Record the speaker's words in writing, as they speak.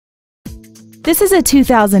This is a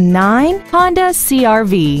 2009 Honda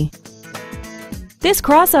CR-V. This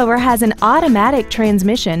crossover has an automatic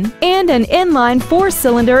transmission and an inline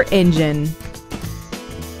 4-cylinder engine.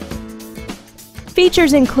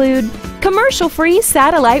 Features include commercial-free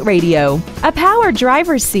satellite radio, a power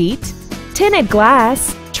driver's seat, tinted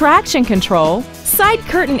glass, traction control, side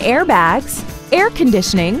curtain airbags, air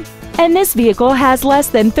conditioning, and this vehicle has less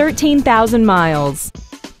than 13,000 miles.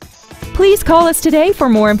 Please call us today for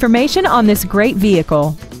more information on this great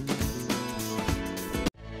vehicle.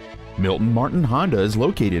 Milton Martin Honda is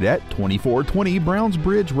located at 2420 Browns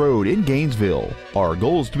Bridge Road in Gainesville. Our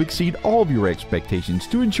goal is to exceed all of your expectations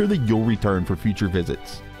to ensure that you'll return for future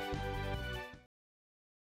visits.